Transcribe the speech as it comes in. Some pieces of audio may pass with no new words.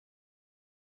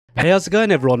Hey, how's it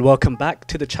going everyone? Welcome back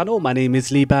to the channel. My name is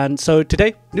Liban. So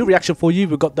today, new reaction for you.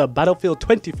 We've got the Battlefield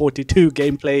 2042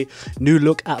 gameplay, new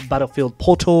look at Battlefield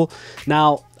Portal.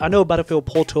 Now, I know Battlefield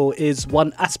Portal is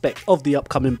one aspect of the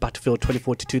upcoming Battlefield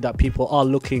 2042 that people are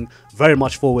looking very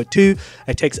much forward to.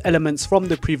 It takes elements from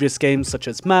the previous games such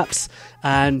as maps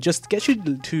and just gets you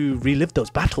to relive those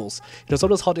battles. You know,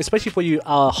 sometimes hard, especially for you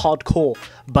hardcore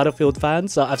Battlefield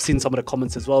fans. I've seen some of the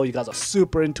comments as well. You guys are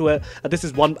super into it. This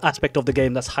is one aspect of the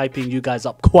game that's hyping you guys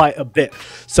up quite a bit.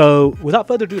 So without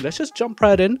further ado, let's just jump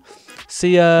right in,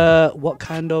 see what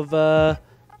kind of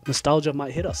nostalgia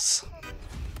might hit us.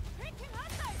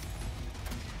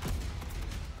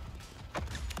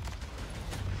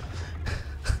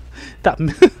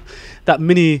 that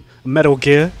mini Metal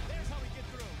Gear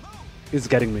is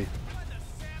getting me.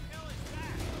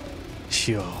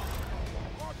 Sure.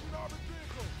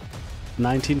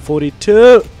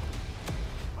 1942.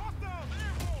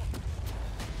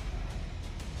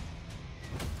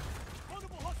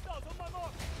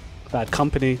 Bad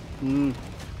Company.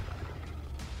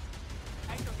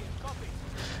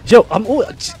 Yo,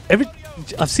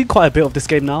 I've seen quite a bit of this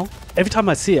game now. Every time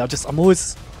I see it, I'm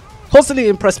always constantly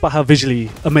impressed by how visually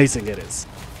amazing it is.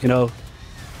 You know,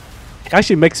 it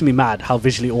actually makes me mad how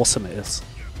visually awesome it is.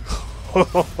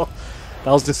 That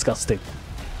was disgusting.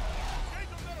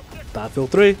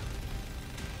 Battlefield 3.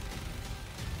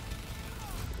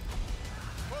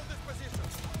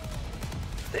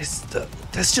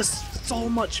 There's just so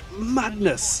much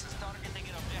madness.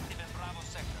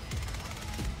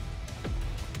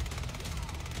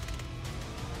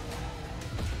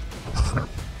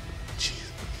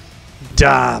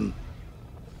 Damn.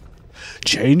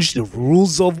 Change the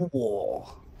rules of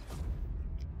war.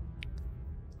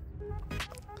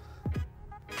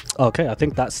 Okay, I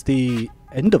think that's the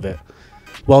end of it.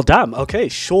 Well, damn. Okay,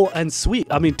 short and sweet.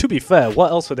 I mean, to be fair, what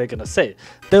else were they gonna say?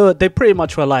 They pretty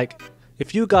much were like,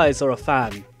 if you guys are a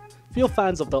fan, if you're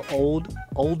fans of the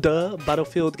older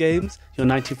Battlefield games, your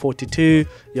 1942,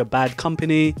 your Bad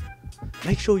Company,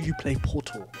 make sure you play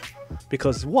Portal.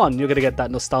 Because one, you're going to get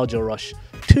that nostalgia rush.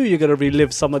 Two, you're going to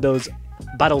relive some of those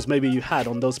battles maybe you had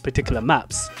on those particular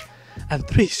maps. And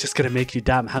three, it's just going to make you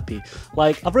damn happy.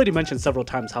 Like, I've already mentioned several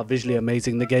times how visually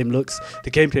amazing the game looks.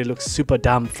 The gameplay looks super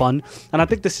damn fun. And I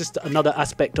think this is another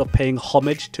aspect of paying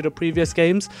homage to the previous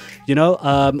games. You know,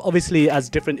 obviously, as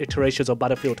different iterations of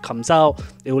Battlefield comes out,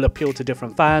 it will appeal to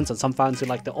different fans. And some fans who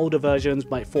like the older versions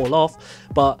might fall off.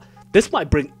 But this might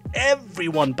bring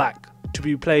everyone back to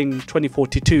be playing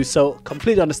 2042, so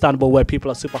completely understandable where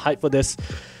people are super hyped for this.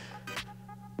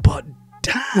 But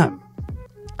damn,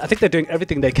 I think they're doing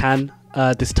everything they can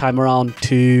this time around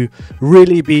to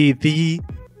really be the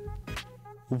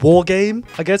war game.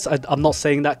 I guess I'm not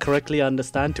saying that correctly, I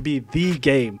understand. To be the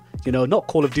game, you know, not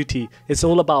Call of Duty. It's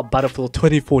all about Battlefield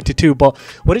 2042. But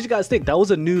what did you guys think? That was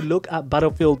a new look at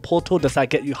Battlefield Portal. Does that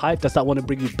get you hyped? Does that want to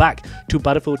bring you back to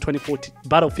Battlefield 2040,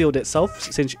 Battlefield itself,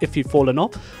 since if you've fallen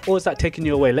off? Or is that taking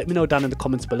you away? Let me know down in the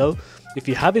comments below. If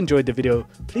you have enjoyed the video,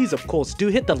 please, of course, do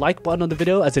hit the like button on the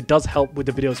video, as it does help with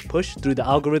the video's push through the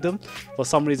algorithm. For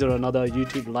some reason or another,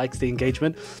 YouTube likes the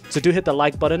engagement. So do hit the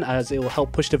like button, as it will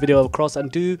help push the video across.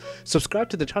 And do subscribe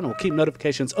to the channel. Keep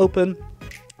notifications open.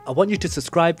 I want you to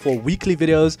subscribe for weekly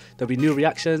videos. There'll be new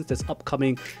reactions, there's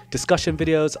upcoming discussion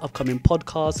videos, upcoming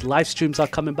podcasts, live streams are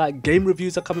coming back, game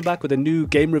reviews are coming back with a new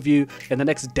game review in the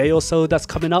next day or so that's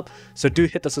coming up. So do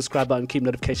hit the subscribe button, keep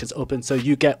notifications open so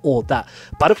you get all that.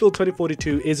 Battlefield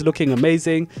 2042 is looking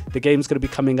amazing. The game's going to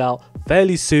be coming out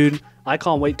fairly soon. I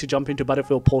can't wait to jump into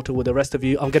Battlefield Portal with the rest of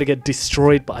you. I'm going to get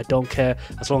destroyed, but I don't care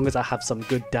as long as I have some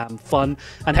good damn fun.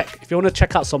 And heck, if you want to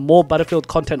check out some more Battlefield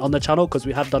content on the channel, because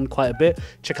we have done quite a bit,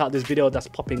 check out this video that's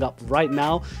popping up right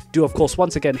now. Do, of course,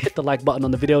 once again, hit the like button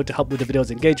on the video to help with the video's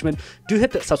engagement. Do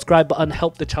hit the subscribe button,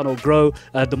 help the channel grow.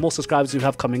 The more subscribers you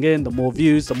have coming in, the more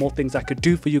views, the more things I could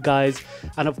do for you guys.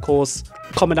 And of course,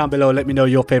 comment down below, let me know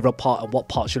your favorite part and what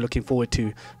parts you're looking forward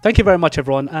to. Thank you very much,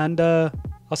 everyone, and I'll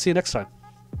see you next time.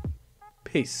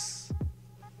 Peace.